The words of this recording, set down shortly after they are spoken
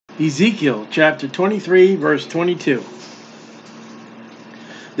Ezekiel chapter 23, verse 22.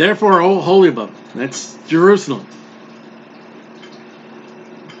 Therefore, O Aholibah, that's Jerusalem,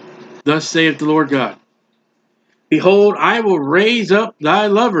 thus saith the Lord God, behold, I will raise up thy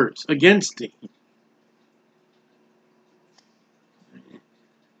lovers against thee.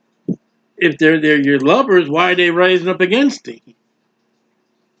 If they're your lovers, why are they rising up against thee?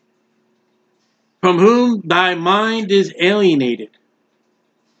 From whom thy mind is alienated.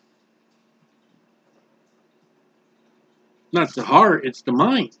 Not the heart, it's the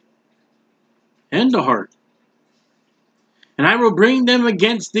mind and the heart. And I will bring them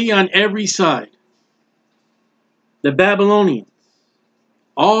against thee on every side. The Babylonians,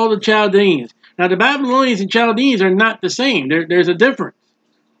 all the Chaldeans. Now the Babylonians and Chaldeans are not the same. There's a difference.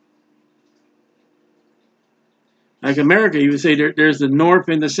 Like America, you would say there's the North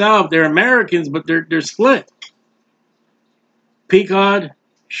and the South. They're Americans, but they're split. Pekod,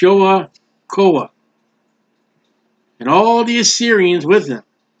 Shoah, Koah. And all the Assyrians with them.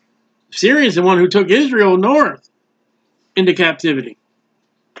 Assyrians are the one who took Israel north into captivity.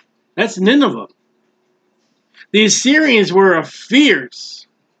 That's Nineveh. The Assyrians were a fierce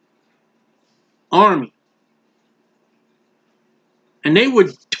army. And they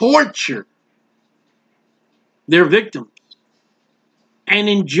would torture their victims and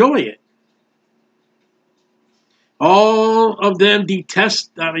enjoy it. All of them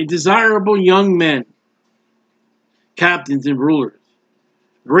desirable young men, captains and rulers,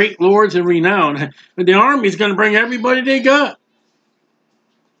 great lords and renown. But the army is going to bring everybody they got.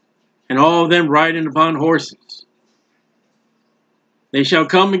 And all of them riding upon horses. They shall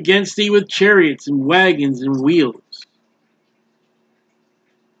come against thee with chariots and wagons and wheels.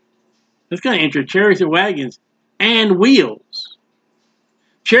 That's kind of interesting. Chariots and wagons and wheels.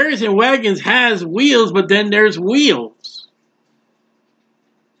 Chariots and wagons has wheels, but then there's wheels.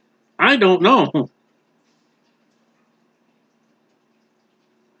 I don't know.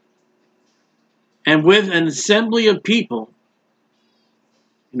 And with an assembly of people,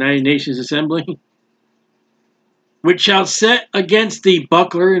 United Nations Assembly, which shall set against thee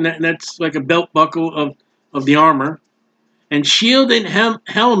buckler, and that's like a belt buckle of the armor, and shield and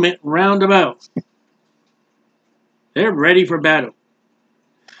helmet round about. They're ready for battle.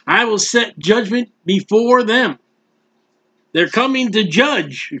 I will set judgment before them. They're coming to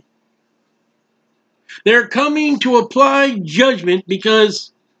judge. They're coming to apply judgment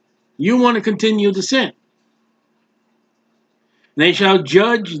because you want to continue to sin. They shall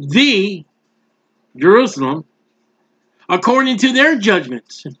judge thee, Jerusalem, according to their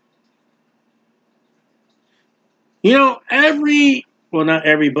judgments. You know, not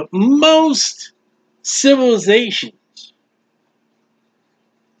every, but most civilizations,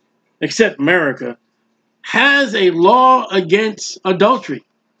 except America, has a law against adultery.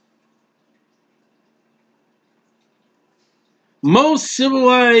 Most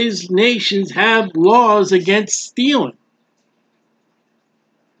civilized nations have laws against stealing.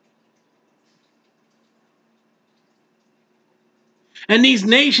 And these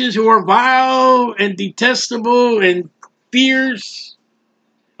nations who are vile and detestable and fierce,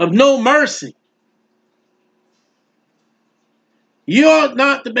 of no mercy, you ought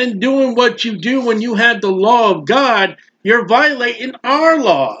not to have been doing what you do when you have the law of God. You're violating our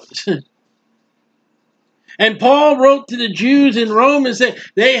laws. And Paul wrote to the Jews in Rome and said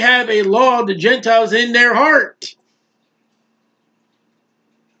they have a law of the Gentiles in their heart.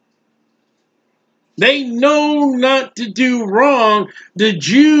 They know not to do wrong. The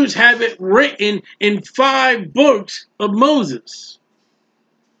Jews have it written in 5 books of Moses.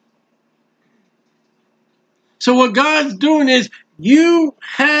 So what God's doing is, you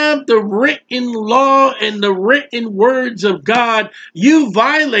have the written law and the written words of God. You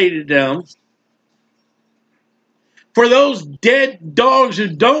violated them. For those dead dogs who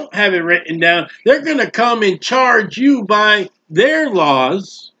don't have it written down, they're going to come and charge you by their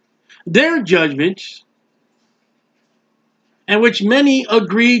laws, their judgments, and which many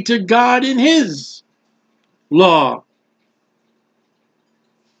agree to God in his law.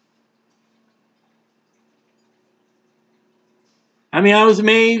 I mean, I was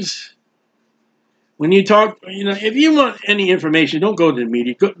amazed when you talk, if you want any information, don't go to the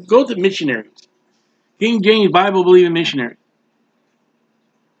media. Go to missionaries. King James Bible-believing missionaries.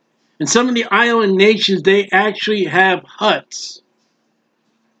 In some of the island nations, they actually have huts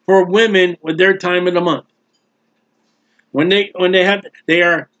for women with their time of the month. When they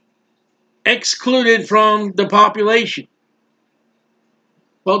are excluded from the population.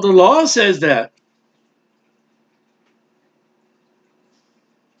 Well, the law says that.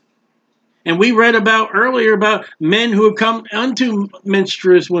 And we read about earlier about men who have come unto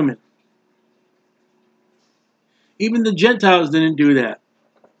menstruous women. Even the Gentiles didn't do that.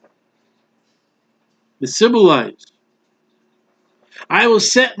 The civilized. I will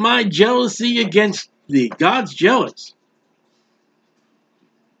set my jealousy against thee. God's jealous.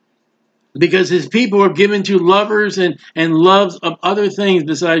 Because his people are given to lovers and loves of other things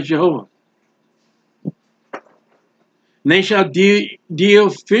besides Jehovah. And they shall deal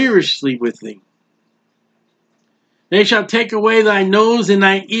fiercely with thee. They shall take away thy nose and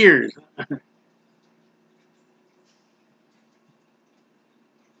thy ears.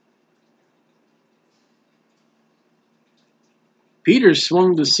 Peter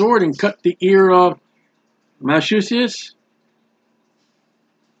swung the sword and cut the ear off Malchus.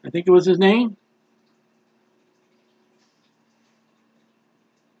 I think it was his name.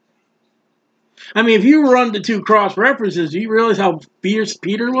 I mean, if you run the two cross references, do you realize how fierce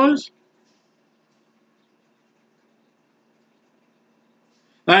Peter was?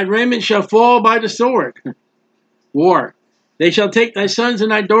 Thy raiment shall fall by the sword. War. They shall take thy sons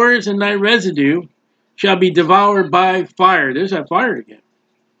and thy daughters, and thy residue shall be devoured by fire. There's that fire again.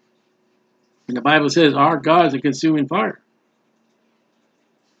 And the Bible says, our God is a consuming fire.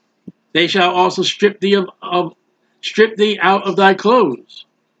 They shall also strip thee out of thy clothes.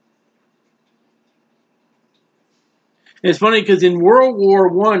 It's funny because in World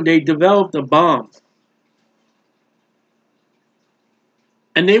War I, they developed a bomb.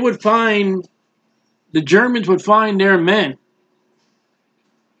 And they would find, the Germans would find their men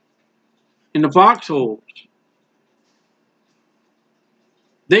in the foxholes.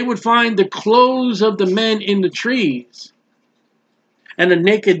 They would find the clothes of the men in the trees and a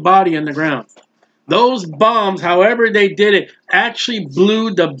naked body on the ground. Those bombs, however they did it, actually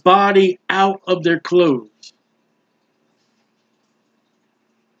blew the body out of their clothes.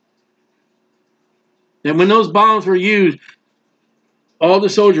 And when those bombs were used, all the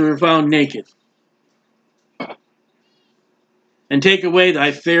soldiers were found naked. And take away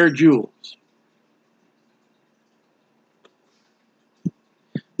thy fair jewels.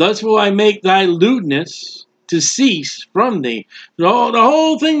 Thus will I make thy lewdness to cease from thee. So the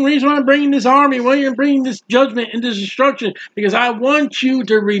whole thing, reason why I'm bringing this army, why I'm bringing this judgment and this destruction, because I want you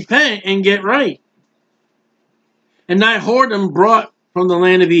to repent and get right. And thy whoredom brought from the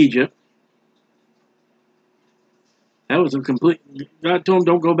land of Egypt. That was a complete, God told him,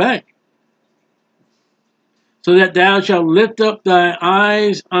 don't go back. So that thou shalt lift up thy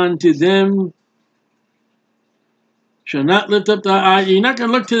eyes unto them. Shall not lift up thy eyes. You're not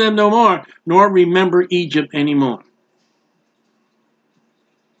going to look to them no more, nor remember Egypt anymore.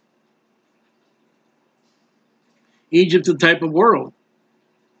 Egypt's a type of world.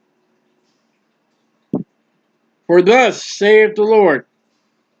 For thus saith the Lord,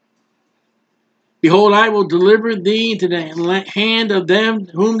 behold, I will deliver thee into the hand of them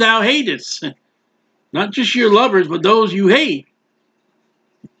whom thou hatest. Not just your lovers, but those you hate.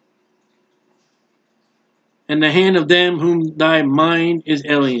 And the hand of them whom thy mind is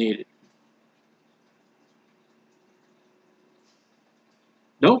alienated.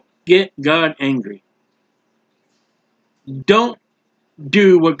 Don't get God angry. Don't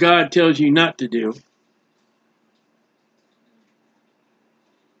do what God tells you not to do.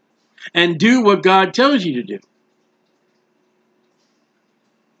 And do what God tells you to do.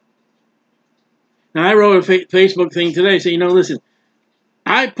 Now, I wrote a Facebook thing today saying, listen,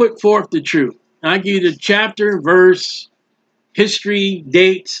 I put forth the truth. I give you the chapter, verse, history,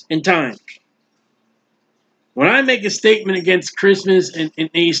 dates, and time. When I make a statement against Christmas and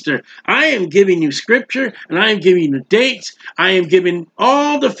Easter, I am giving you scripture, and I am giving you the dates. I am giving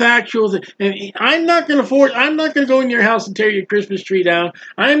all the factuals. And I'm not going to go in your house and tear your Christmas tree down.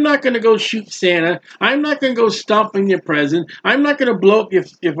 I'm not going to go shoot Santa. I'm not going to go stomping your present. I'm not going to blow up your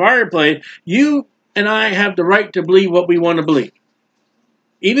fireplace. You and I have the right to believe what we want to believe.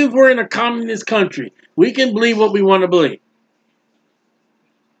 Even if we're in a communist country, we can believe what we want to believe.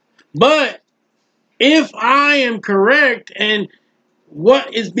 But if I am correct and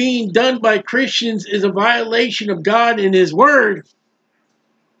what is being done by Christians is a violation of God and His Word,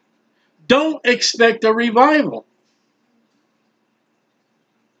 don't expect a revival.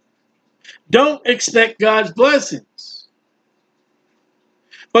 Don't expect God's blessings.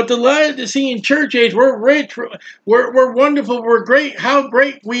 But the Laodicean church age, we're rich, we're wonderful, we're great, how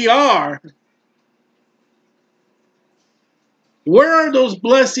great we are. Where are those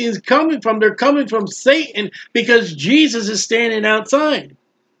blessings coming from? They're coming from Satan because Jesus is standing outside.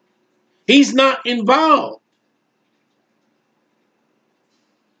 He's not involved.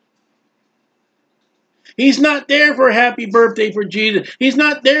 He's not there for a happy birthday for Jesus. He's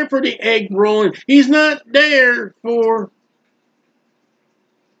not there for the egg rolling. He's not there for...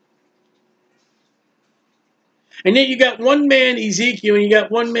 And then you got one man, Ezekiel, and you got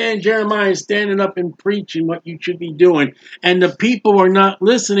one man, Jeremiah, standing up and preaching what you should be doing. And the people are not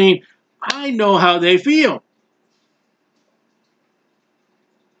listening. I know how they feel.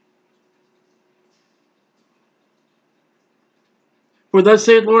 For thus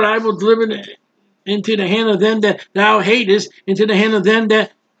saith Lord, I will deliver into the hand of them that thou hatest, into the hand of them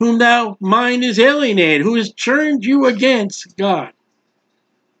that whom thou mind is alienated, who has turned you against God.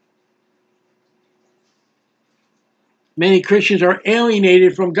 Many Christians are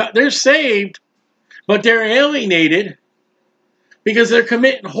alienated from God. They're saved, but they're alienated because they're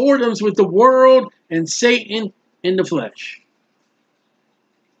committing whoredoms with the world and Satan in the flesh.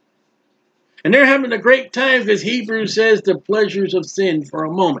 And they're having a great time because Hebrews says the pleasures of sin for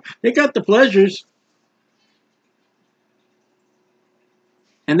a moment. They got the pleasures.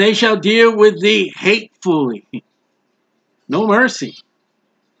 And they shall deal with thee hatefully. No mercy.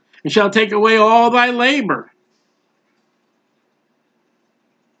 And shall take away all thy labor.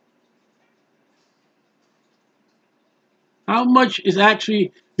 How much is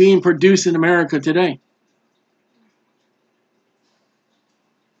actually being produced in America today?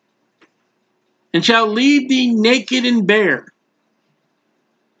 And shall leave thee naked and bare.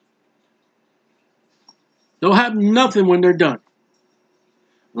 They'll have nothing when they're done.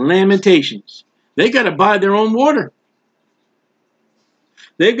 Lamentations. They got to buy their own water.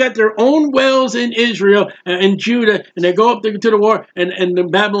 They've got their own wells in Israel and Judah, and they go up to the war, and the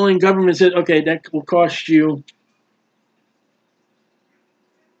Babylonian government says, okay, that will cost you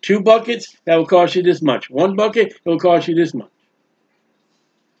 2 buckets, that will cost you this much. 1 bucket, it will cost you this much.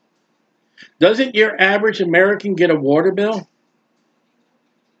 Doesn't your average American get a water bill?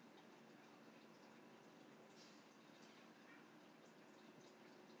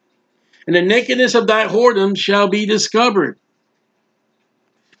 And the nakedness of thy whoredom shall be discovered.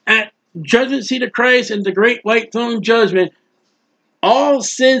 At judgment seat of Christ and the great white throne judgment, all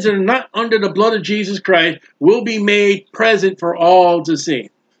sins that are not under the blood of Jesus Christ will be made present for all to see.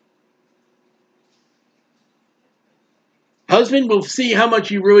 Husband will see how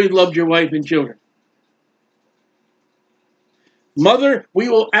much you really loved your wife and children. Mother, we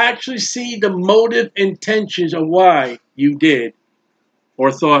will actually see the motive intentions of why you did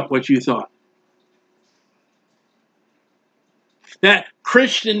or thought what you thought. That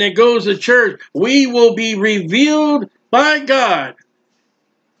Christian that goes to church, we will be revealed by God.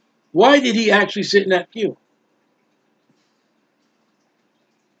 Why did he actually sit in that pew?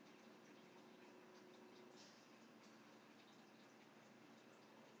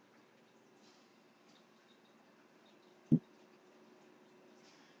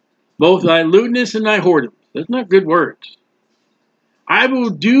 Both thy lewdness and thy whoredom. That's not good words. I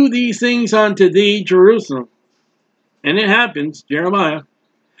will do these things unto thee, Jerusalem. And it happens, Jeremiah,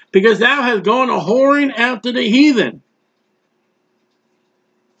 because thou hast gone a whoring after the heathen.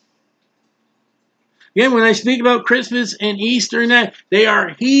 Again, when I speak about Christmas and Easter and that, they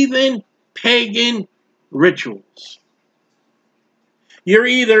are heathen, pagan rituals. You're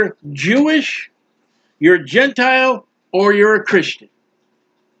either Jewish, you're Gentile, or you're a Christian.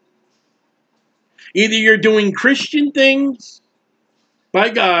 Either you're doing Christian things by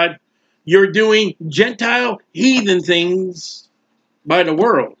God, you're doing Gentile, heathen things by the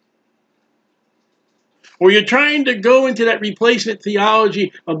world. Or you're trying to go into that replacement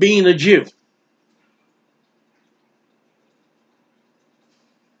theology of being a Jew.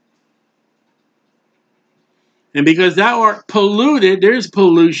 And because thou art polluted, there's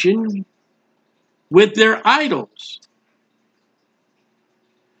pollution with their idols.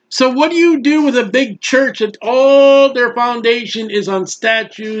 So what do you do with a big church that all their foundation is on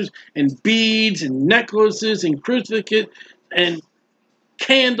statues and beads and necklaces and crucifixes and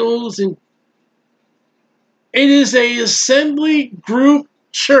candles? And it is a assembly group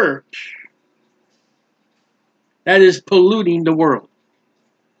church that is polluting the world.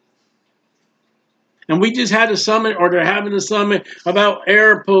 And we just had a summit, or they're having a summit about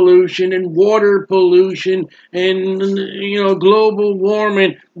air pollution and water pollution and, global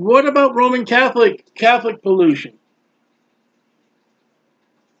warming. What about Roman Catholic pollution?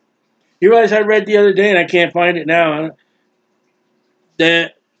 You realize I read the other day, and I can't find it now,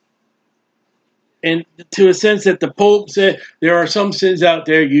 that, and to a sense that the Pope said there are some sins out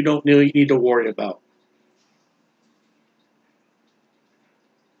there you don't really need to worry about.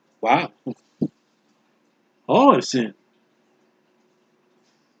 Wow. All is sin.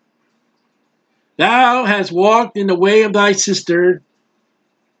 Thou hast walked in the way of thy sister,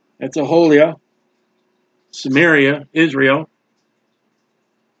 that's Aholibah, Samaria, Israel.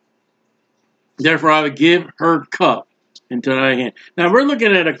 Therefore, I would give her cup into thy hand. Now, we're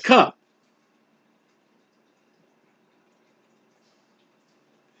looking at a cup.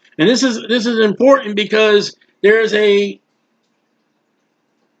 And this is important because there's a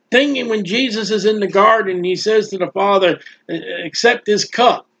thing when Jesus is in the garden, he says to the Father, accept this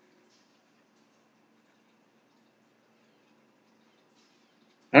cup.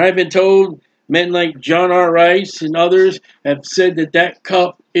 And I've been told men like John R. Rice and others have said that that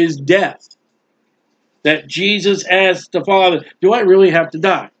cup is death. That Jesus asked the Father, do I really have to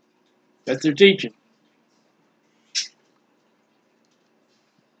die? That's their teaching.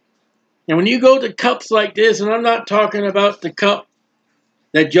 And when you go to cups like this, and I'm not talking about the cup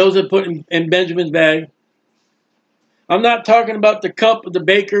that Joseph put in Benjamin's bag. I'm not talking about the cup of the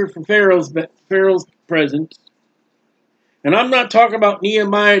baker for Pharaoh's presence. And I'm not talking about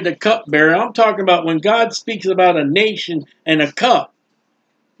Nehemiah the cupbearer. I'm talking about when God speaks about a nation and a cup.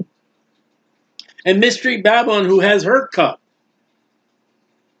 And Mystery Babylon, who has her cup.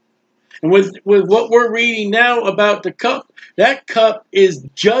 And with what we're reading now about the cup, that cup is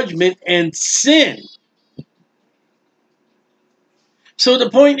judgment and sin. So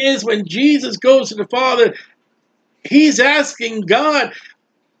the point is, when Jesus goes to the Father, he's asking God,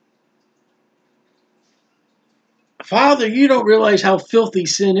 Father, you don't realize how filthy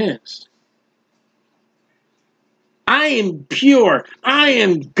sin is. I am pure. I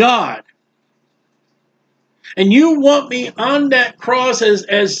am God. And you want me on that cross as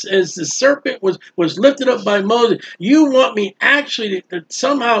the serpent was lifted up by Moses. You want me actually to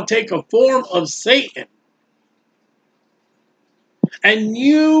somehow take a form of Satan. And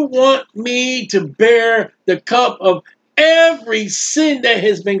you want me to bear the cup of every sin that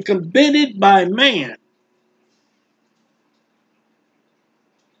has been committed by man.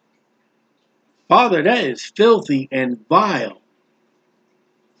 Father, that is filthy and vile.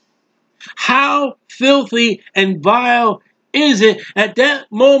 How filthy and vile is it at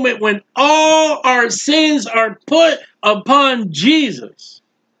that moment when all our sins are put upon Jesus?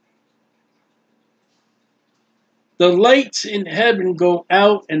 The lights in heaven go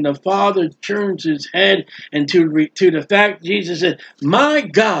out and the Father turns his head, and to the fact Jesus said, my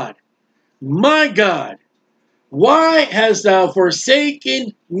God, why hast thou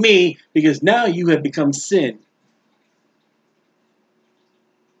forsaken me? Because now you have become sin,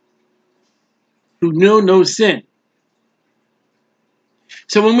 who know no sin.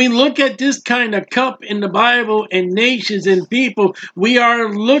 So when we look at this kind of cup in the Bible and nations and people, we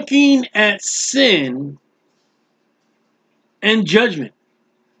are looking at sin and judgment.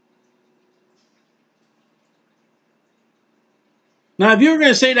 Now, if you were going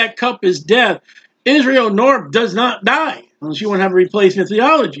to say that cup is death, Israel North does not die, unless you want to have a replacement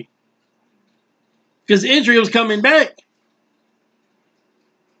theology. Because Israel's coming back.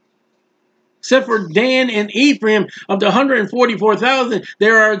 Except for Dan and Ephraim, of the 144,000,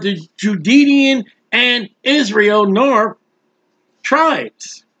 there are the Judean and Israel North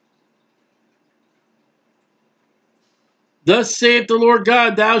tribes. Thus saith the Lord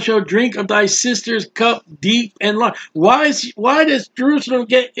God, thou shalt drink of thy sister's cup deep and long. Why does Jerusalem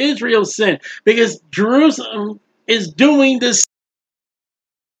get Israel's sin? Because Jerusalem is doing this.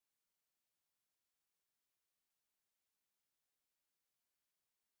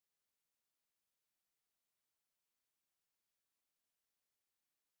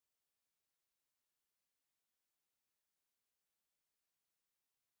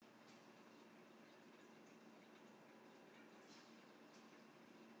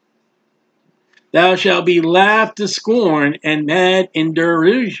 Thou shalt be laughed to scorn and mad in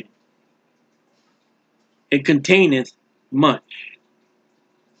derision. It containeth much.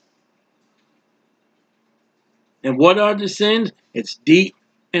 And what are the sins? It's deep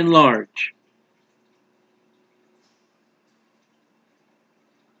and large.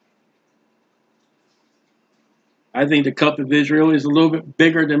 I think the cup of Israel is a little bit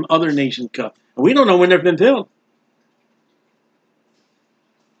bigger than other nations' cup. And we don't know when they've been filled.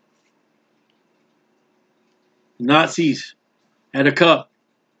 The Nazis had a cup.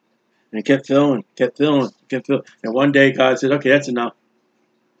 And it kept filling, kept filling, kept filling. And one day God said, okay, that's enough.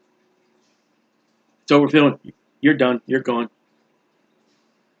 It's overfilling. You're done. You're gone.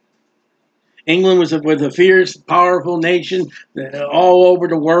 England was a fierce, powerful nation all over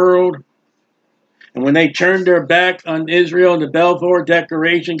the world. And when they turned their back on Israel and the Balfour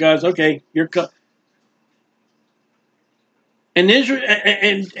Declaration, God said, okay, you're cut. And Israel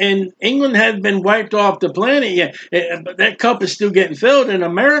and England hasn't been wiped off the planet yet. But that cup is still getting filled, and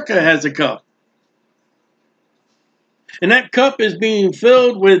America has a cup. And that cup is being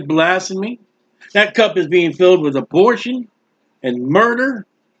filled with blasphemy, That cup is being filled with abortion and murder,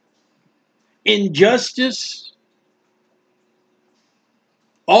 injustice,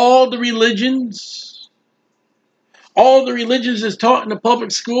 all the religions is taught in the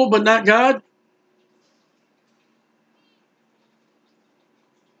public school, but not God.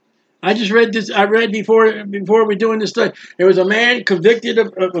 I just read this. I read before we're doing this study. There was a man convicted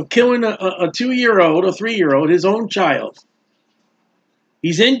of killing a 2-year-old, a 3-year-old, his own child.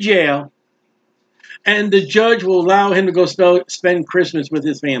 He's in jail, and the judge will allow him to go spend Christmas with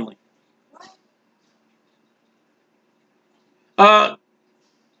his family.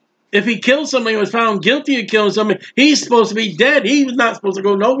 If he killed somebody and was found guilty of killing somebody, he's supposed to be dead. He was not supposed to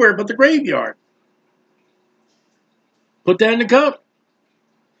go nowhere but the graveyard. Put that in the cup.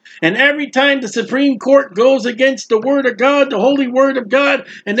 And every time the Supreme Court goes against the Word of God, the Holy Word of God,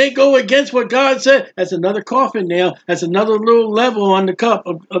 and they go against what God said, that's another coffin nail. That's another little level on the cup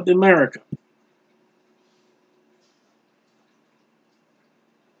of America.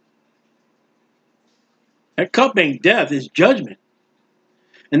 That cup ain't death, it's judgment.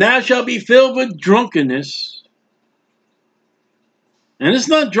 And thou shalt be filled with drunkenness. And it's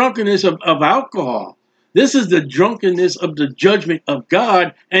not drunkenness of alcohol. This is the drunkenness of the judgment of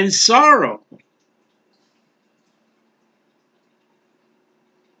God and sorrow.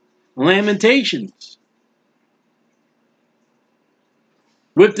 Lamentations.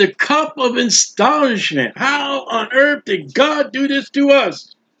 With the cup of astonishment. How on earth did God do this to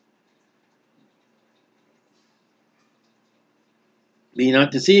us? Be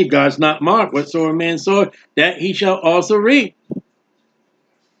not deceived, God's not mocked. Whatsoever man soweth, that he shall also reap.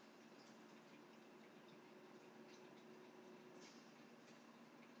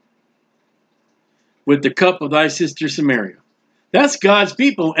 With the cup of thy sister Samaria. That's God's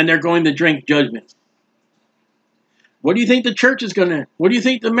people, and they're going to drink judgment. What do you think the church is going to? What do you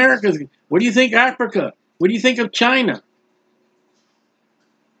think America's? What do you think Africa? What do you think of China?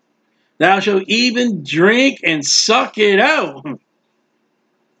 Thou shalt even drink and suck it out.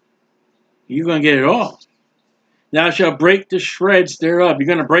 You're going to get it all. Thou shalt break the shreds thereof. You're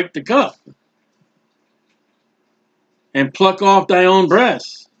going to break the cup. And pluck off thy own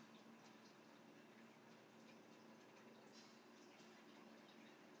breast.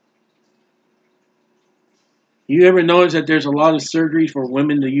 You ever notice that there's a lot of surgeries for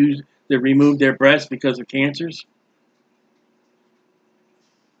women to remove their breasts because of cancers?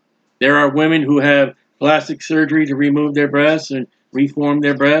 There are women who have plastic surgery to remove their breasts and reform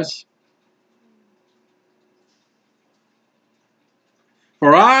their breasts.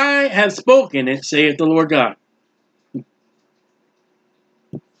 For I have spoken it, saith the Lord God.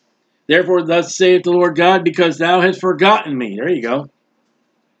 Therefore, thus saith the Lord God, because thou hast forgotten me. There you go.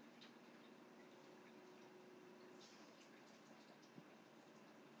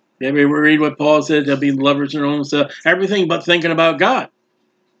 You ever read what Paul said? They'll be lovers in their own self. Everything but thinking about God.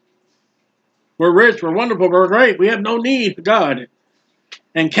 We're rich, we're wonderful, we're great. We have no need for God.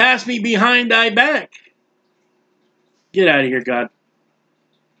 And cast me behind thy back. Get out of here, God.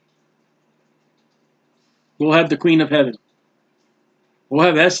 We'll have the Queen of Heaven. We'll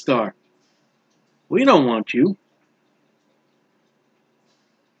have Estar. We don't want you.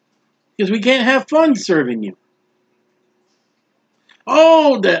 Because we can't have fun serving you.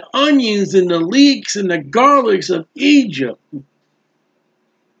 Oh, the onions and the leeks and the garlics of Egypt.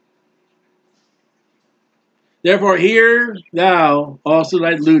 Therefore, hear thou also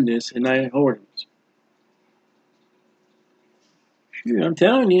thy lewdness and thy whoredoms. I'm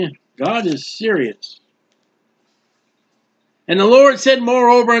telling you, God is serious. And the Lord said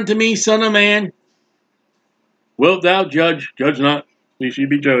moreover unto me, Son of man, wilt thou judge? Judge not, lest ye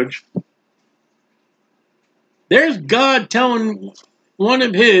be judged. There's God telling one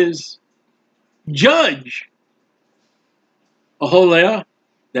of his, judge. Aholibah,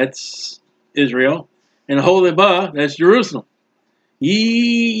 that's Israel, and Aholibah, that's Jerusalem.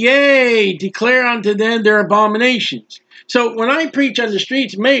 Yea, declare unto them their abominations. So when I preach on the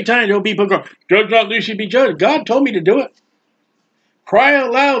streets, many times there'll be people go, judge not, lest ye be judged. God told me to do it. Cry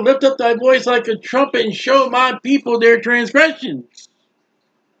out loud, lift up thy voice like a trumpet, and show my people their transgressions.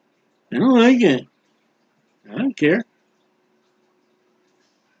 I don't like it. I don't care.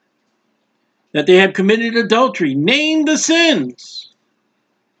 That they have committed adultery. Name the sins.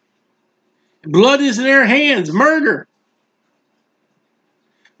 Blood is in their hands. Murder.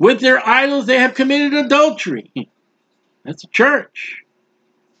 With their idols they have committed adultery. That's a church.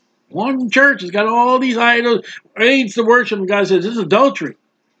 One church has got all these idols, aids to worship, and God says, this is adultery.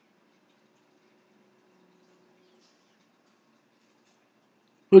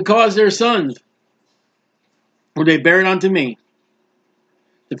 Who caused their sons? Who they bear it unto me.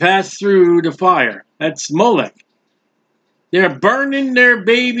 to pass through the fire. That's Molech. They're burning their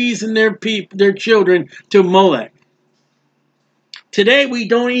babies and their children to Molech. Today, we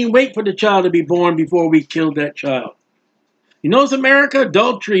don't even wait for the child to be born before we kill that child. You know, it's America,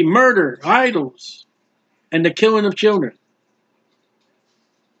 adultery, murder, idols, and the killing of children.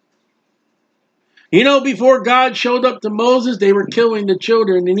 You know, before God showed up to Moses, they were killing the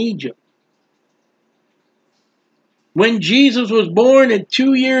children in Egypt. When Jesus was born at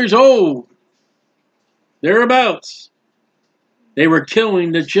 2 years old, thereabouts, they were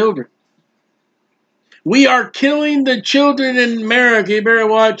killing the children. We are killing the children in America. You better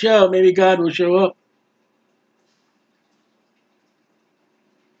watch out. Maybe God will show up.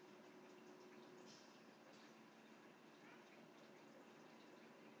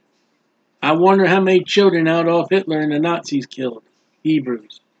 I wonder how many children Adolf Hitler and the Nazis killed.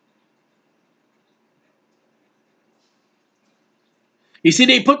 Hebrews. You see,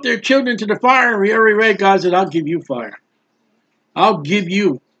 they put their children to the fire, and we already read God said, I'll give you fire. I'll give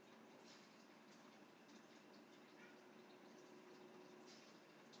you.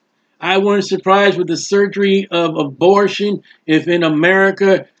 I wasn't surprised with the surgery of abortion if in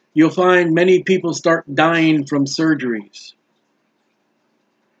America you'll find many people start dying from surgeries.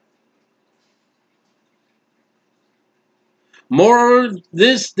 More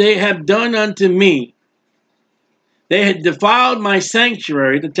this they have done unto me. They had defiled my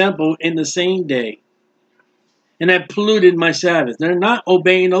sanctuary, the temple, in the same day, and have polluted my Sabbath. They're not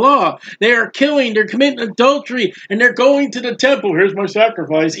obeying the law. They are killing, they're committing adultery, and they're going to the temple. Here's my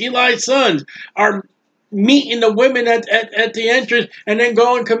sacrifice. Eli's sons are meeting the women at the entrance and then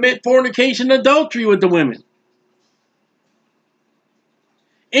go and commit fornication and adultery with the women.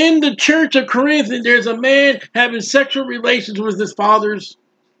 In the church of Corinth, there's a man having sexual relations with his father's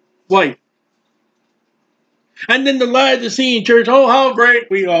wife. And then the Laodicean church, oh, how great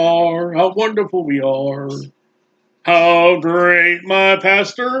we are, how wonderful we are, how great my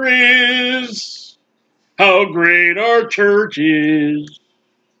pastor is, how great our church is.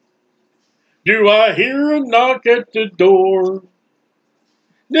 Do I hear a knock at the door?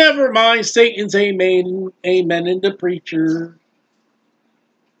 Never mind Satan's amen, amen in the preacher.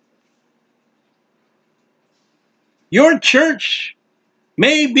 Your church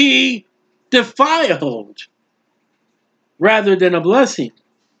may be defiled rather than a blessing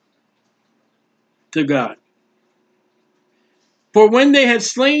to God. For when they had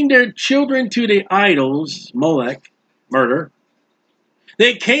slain their children to the idols, Molech, murder,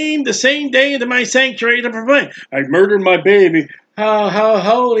 they came the same day into my sanctuary to proclaim, I murdered my baby. How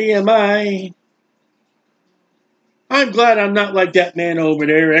holy am I? I'm glad I'm not like that man over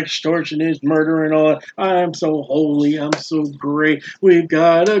there, extortionist, murder and all. I'm so holy. I'm so great. We've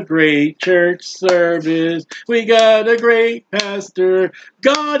got a great church service. We got a great pastor.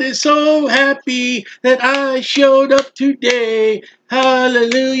 God is so happy that I showed up today.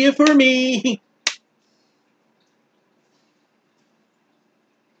 Hallelujah for me.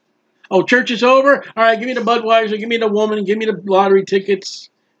 Oh, church is over? All right, give me the Budweiser, give me the woman, give me the lottery tickets,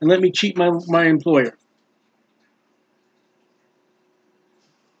 and let me cheat my employer.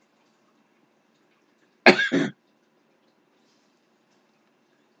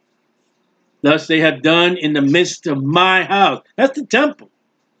 Thus they have done in the midst of my house. That's the temple.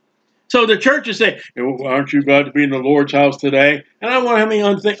 So the churches say, aren't you glad to be in the Lord's house today? And I don't want to have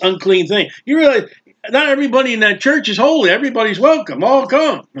any unclean thing. You realize not everybody in that church is holy. Everybody's welcome. All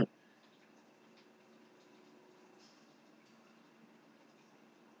come.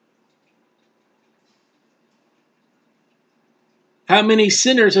 How many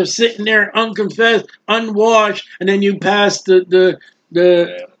sinners are sitting there unconfessed, unwashed, and then you pass the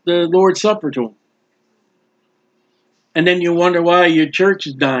Lord's Supper to them? And then you wonder why your church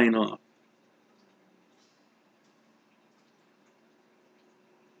is dying off.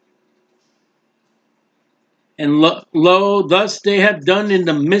 And lo, thus they have done in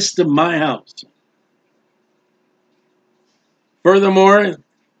the midst of my house. Furthermore,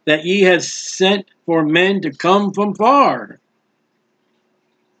 that ye have sent for men to come from far.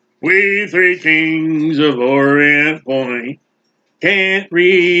 We three kings of Orient Point can't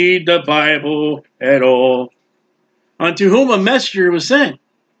read the Bible at all. Unto whom a messenger was sent.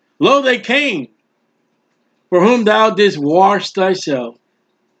 Lo, they came, for whom thou didst wash thyself.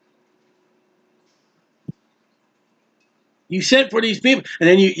 You sent for these people, and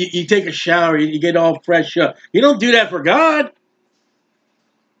then you take a shower, you get all fresh up. You don't do that for God.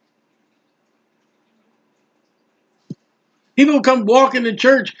 People come walking to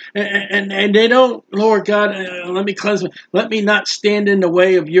church, and they don't, Lord God, let me cleanse me. Let me not stand in the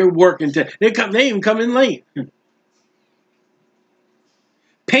way of your work. They even come in late.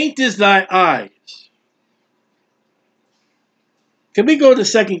 Paintedst thy eyes. Can we go to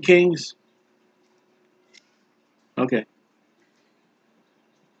 2 Kings? Okay.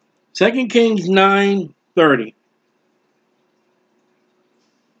 2 Kings 9:30.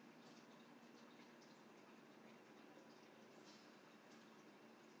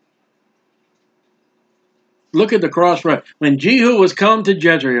 Look at the crossroad. When Jehu was come to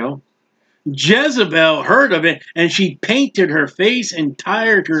Jezreel, Jezebel heard of it, and she painted her face and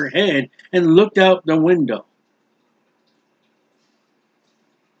tired her head and looked out the window.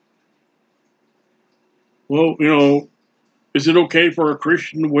 Well, is it okay for a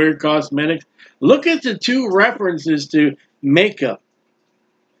Christian to wear cosmetics? Look at the two references to makeup.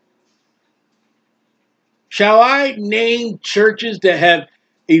 Shall I name churches that have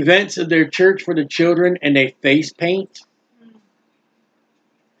events of their church for the children and they face paint?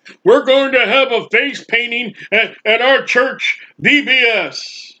 We're going to have a face painting at our church,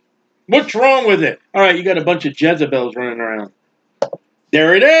 VBS. What's wrong with it? All right, you got a bunch of Jezebels running around.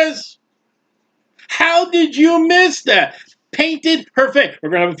 There it is. How did you miss that? Painted her face. We're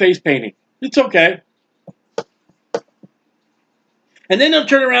going to have a face painting. It's okay. And then they'll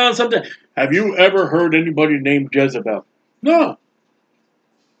turn around sometime. Have you ever heard anybody named Jezebel? No.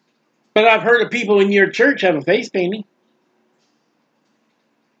 But I've heard of people in your church have a face painting.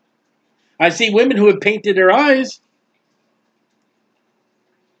 I see women who have painted their eyes.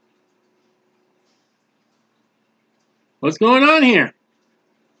 What's going on here?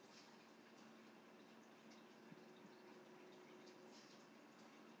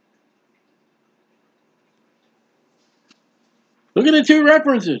 Look at the two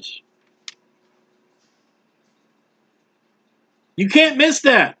references. You can't miss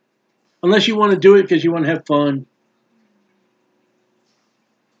that. Unless you want to do it because you want to have fun.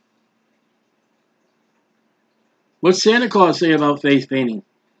 What's Santa Claus say about face painting?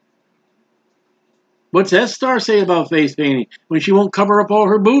 What's S-Star say about face painting when she won't cover up all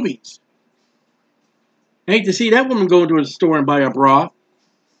her boobies? I hate to see that woman go to a store and buy a bra.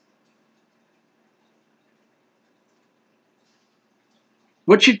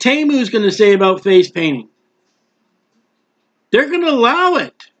 What's your Tamu's going to say about face painting? They're going to allow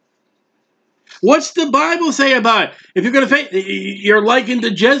it. What's the Bible say about it? If you're going to you're likened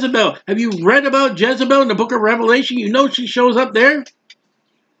to Jezebel. Have you read about Jezebel in the book of Revelation? You know she shows up there.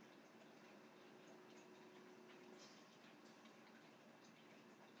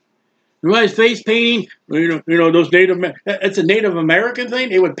 You realize face painting, those that's a Native American thing.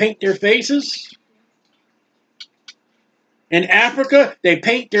 They would paint their faces. In Africa, they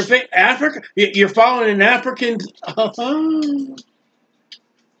paint their face. Africa, you're following an African.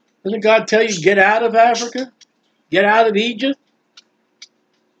 Doesn't God tell you, get out of Africa? Get out of Egypt?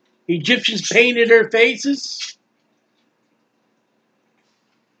 Egyptians painted their faces.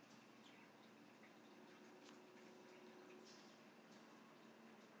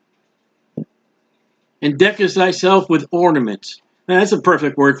 And deckest thyself with ornaments. Now, that's a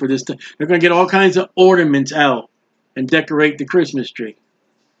perfect word for this. They're going to get all kinds of ornaments out and decorate the Christmas tree.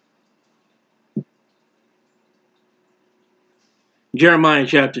 Jeremiah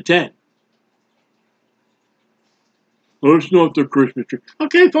chapter 10. Oh, it's not the Christmas tree.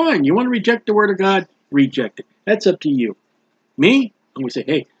 Okay, fine. You want to reject the word of God? Reject it. That's up to you. Me? I'm going to say,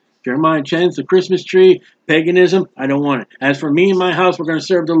 hey, Jeremiah 10's the Christmas tree, paganism, I don't want it. As for me and my house, we're going to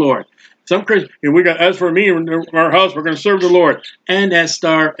serve the Lord. Some Christians, as for me and our house, we're going to serve the Lord. And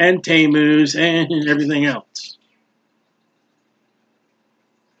S-Star, and Tammuz, and everything else.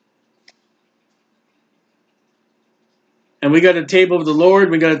 And we got a table of the Lord,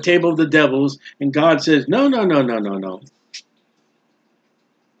 we got a table of the devils, and God says, no.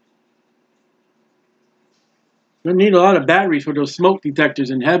 You'll need a lot of batteries for those smoke detectors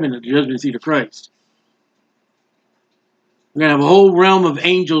in heaven at the judgment seat of Christ. We're going to have a whole realm of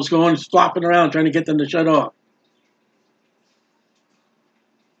angels going, flopping around, trying to get them to shut off.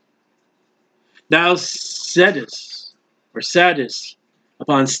 Thou sattest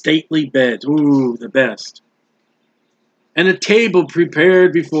upon stately beds. Ooh, the best. And a table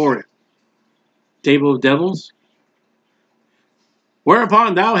prepared before it. Table of devils.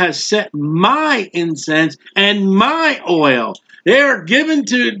 Whereupon thou hast set my incense and my oil. They are given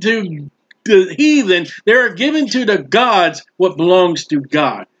to the heathen. They are given to the gods what belongs to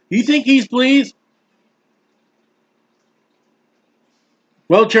God. You think he's pleased?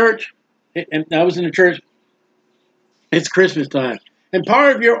 Well, church, and I was in the church, it's Christmas time. And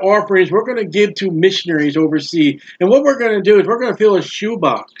part of your offerings, we're going to give to missionaries overseas. And what we're going to do is we're going to fill a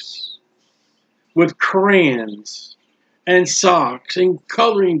shoebox with crayons and socks and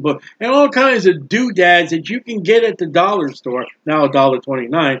coloring book and all kinds of doodads that you can get at the dollar store, now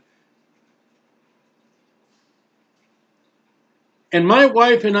 $1.29. And my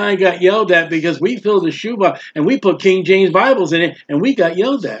wife and I got yelled at because we filled the shoebox and we put King James Bibles in it, and we got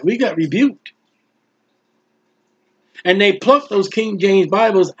yelled at. We got rebuked. And they plucked those King James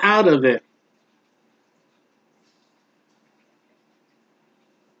Bibles out of it.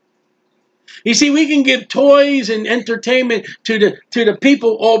 You see, we can give toys and entertainment to the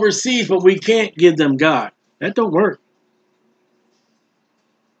people overseas, but we can't give them God. That don't work.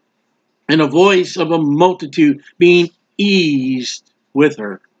 And a voice of a multitude being eased with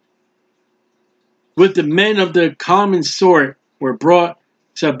her. With the men of the common sort were brought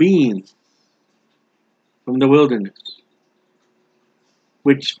Sabines from the wilderness,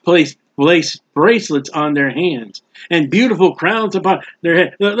 which placed bracelets on their hands and beautiful crowns upon their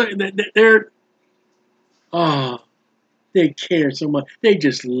head. Oh, they care so much. They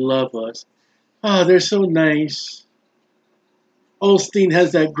just love us. Oh, they're so nice. Osteen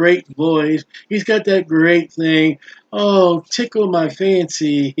has that great voice. He's got that great thing. Oh, tickle my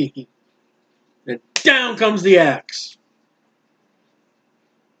fancy. And down comes the axe.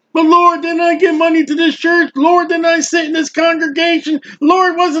 But Lord, didn't I give money to this church? Lord, didn't I sit in this congregation?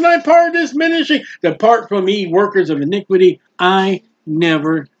 Lord, wasn't I part of this ministry? Depart from me, workers of iniquity. I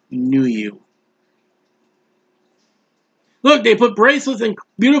never knew you. Look, they put bracelets and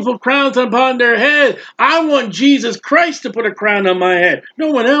beautiful crowns upon their head. I want Jesus Christ to put a crown on my head.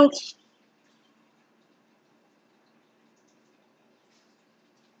 No one else.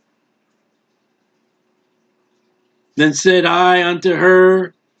 Then said I unto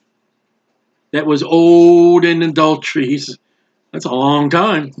her that was old in adulteries. That's a long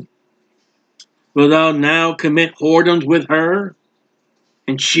time. Wilt thou now commit whoredoms with her,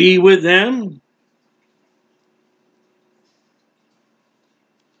 and she with them?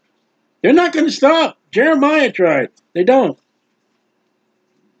 They're not going to stop. Jeremiah tried. They don't.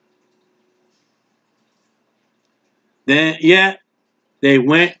 Then yet they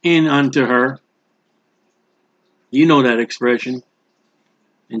went in unto her. You know that expression.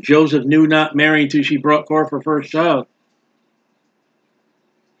 And Joseph knew not Mary until she brought forth her first child.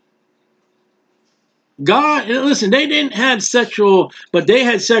 God, listen, they didn't have sexual, but they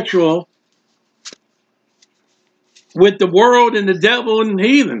had sexual with the world and the devil and the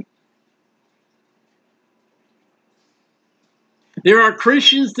heathen. There are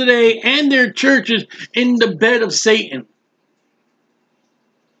Christians today and their churches in the bed of Satan,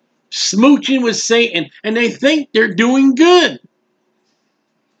 smooching with Satan, and they think they're doing good.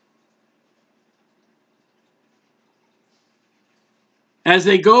 As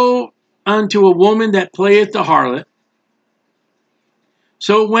they go unto a woman that playeth the harlot,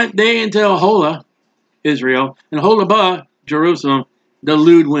 so went they into Aholibah, Israel, and Aholibah, Jerusalem, the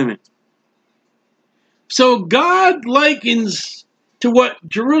lewd women. So God likens to what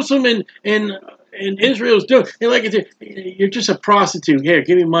Jerusalem and Israel's doing. They like it. You're just a prostitute. Here,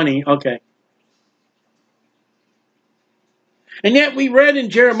 give me money. Okay. And yet we read in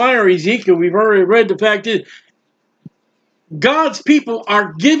Jeremiah or Ezekiel, we've already read the fact that God's people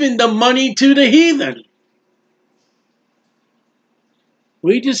are giving the money to the heathen.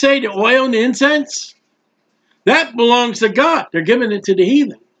 We just say the oil and the incense? That belongs to God. They're giving it to the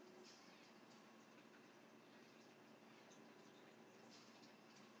heathen.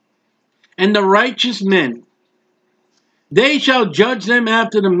 And the righteous men, they shall judge them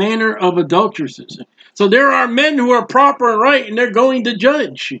after the manner of adulteresses. So there are men who are proper and right, and they're going to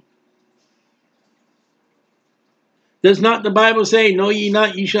judge. Does not the Bible say, know ye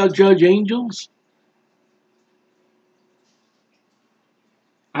not, ye shall judge angels?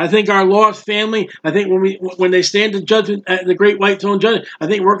 I think our lost family, I think when they stand to judgment at the great white throne judgment, I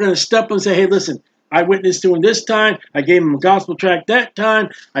think we're going to step up and say, hey, listen, I witnessed to him this time. I gave him a gospel tract that time.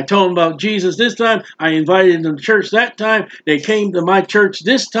 I told him about Jesus this time. I invited them to church that time. They came to my church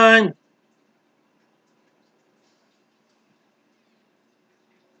this time.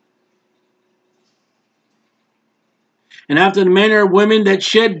 And after the manner of women that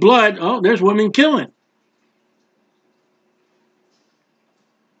shed blood, oh, there's women killing.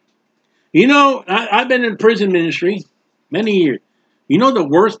 You know, I've been in prison ministry many years. You know the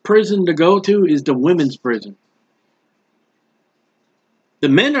worst prison to go to is the women's prison. The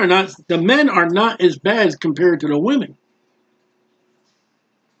men are not as bad as compared to the women.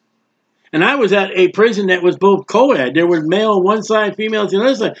 And I was at a prison that was both co-ed. There was male on one side, female on the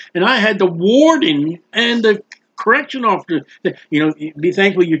other side. And I had the warden and the correction officer. You know, be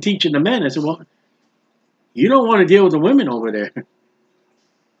thankful you're teaching the men. I said, well, you don't want to deal with the women over there.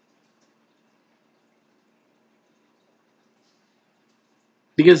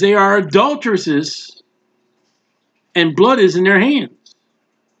 because they are adulteresses and blood is in their hands.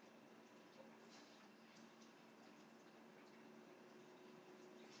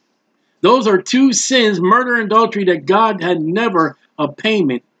 Those are two sins, murder and adultery, that God had never a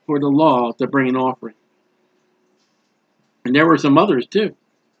payment for the law to bring an offering. And there were some others too.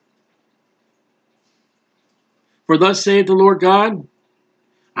 For thus saith the Lord God,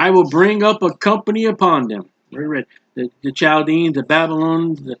 I will bring up a company upon them. We read the Chaldeans, the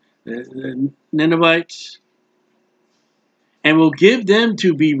Babylons, the Ninevites, and will give them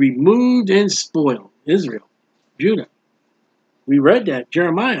to be removed and spoiled. Israel, Judah. We read that,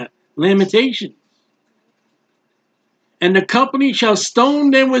 Jeremiah, Lamentations. And the company shall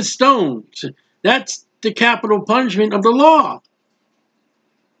stone them with stones. That's the capital punishment of the law.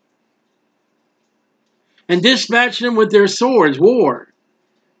 And dispatch them with their swords, war.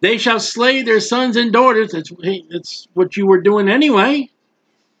 They shall slay their sons and daughters. That's what you were doing anyway.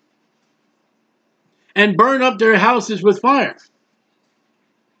 And burn up their houses with fire.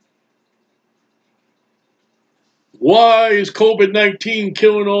 Why is COVID-19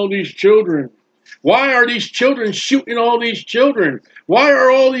 killing all these children? Why are these children shooting all these children? Why are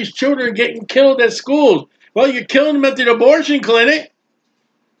all these children getting killed at schools? Well, you're killing them at the abortion clinic.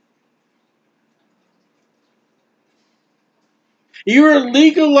 You're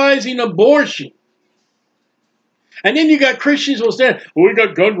legalizing abortion. And then you got Christians who will say, well, we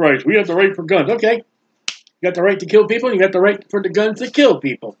got gun rights. We have the right for guns. Okay. You got the right to kill people, and you got the right for the guns to kill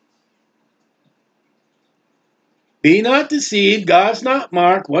people. Be not deceived, God's not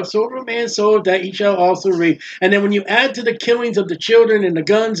marked. Whatsoever a man soweth, that he shall also reap. And then when you add to the killings of the children and the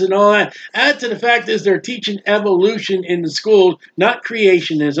guns and all that, add to the fact is they're teaching evolution in the schools, not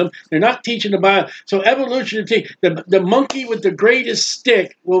creationism. They're not teaching about. So evolution, the monkey with the greatest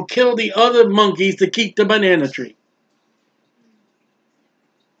stick will kill the other monkeys to keep the banana tree.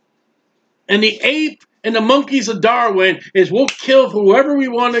 And the ape and the monkeys of Darwin is we'll kill whoever we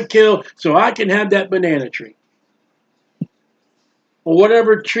want to kill so I can have that banana tree. Or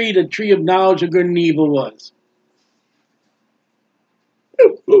whatever tree the tree of knowledge of good and evil was.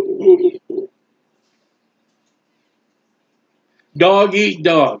 Dog eat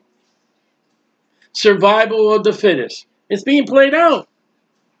dog. Survival of the fittest. It's being played out.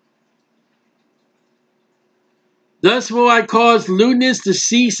 Thus will I cause lewdness to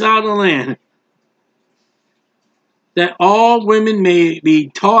cease out of the land, that all women may be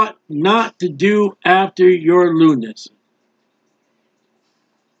taught not to do after your lewdness.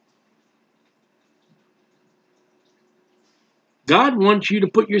 God wants you to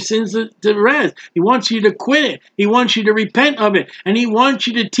put your sins to rest. He wants you to quit it. He wants you to repent of it. And he wants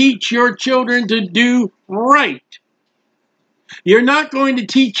you to teach your children to do right. You're not going to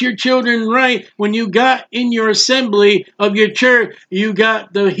teach your children right when you got in your assembly of your church, you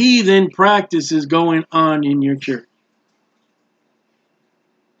got the heathen practices going on in your church.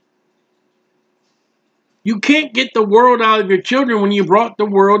 You can't get the world out of your children when you brought the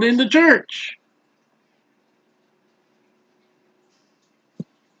world into church.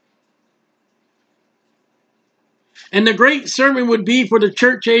 And the great sermon would be for the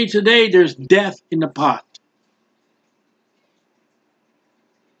church age today, there's death in the pot.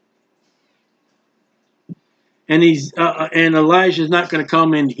 And and Elijah's not going to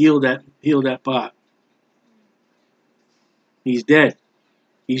come and heal that pot. He's dead.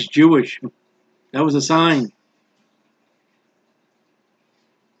 He's Jewish. That was a sign.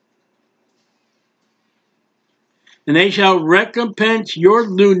 And they shall recompense your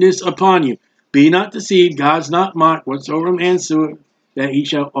lewdness upon you. Be not deceived, God's not mocked. Whatsoever man soweth, that he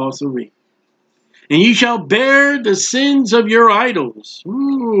shall also reap. And ye shall bear the sins of your idols.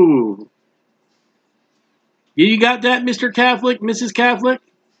 Ooh. You got that, Mr. Catholic, Mrs. Catholic?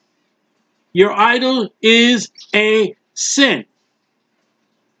 Your idol is a sin.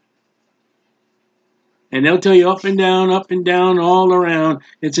 And they'll tell you up and down, all around.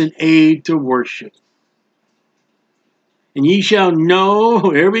 It's an aid to worship. And ye shall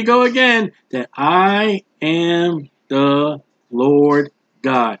know, here we go again, that I am the Lord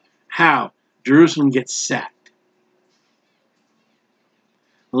God. How? Jerusalem gets sacked.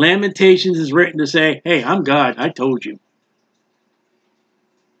 Lamentations is written to say, hey, I'm God. I told you.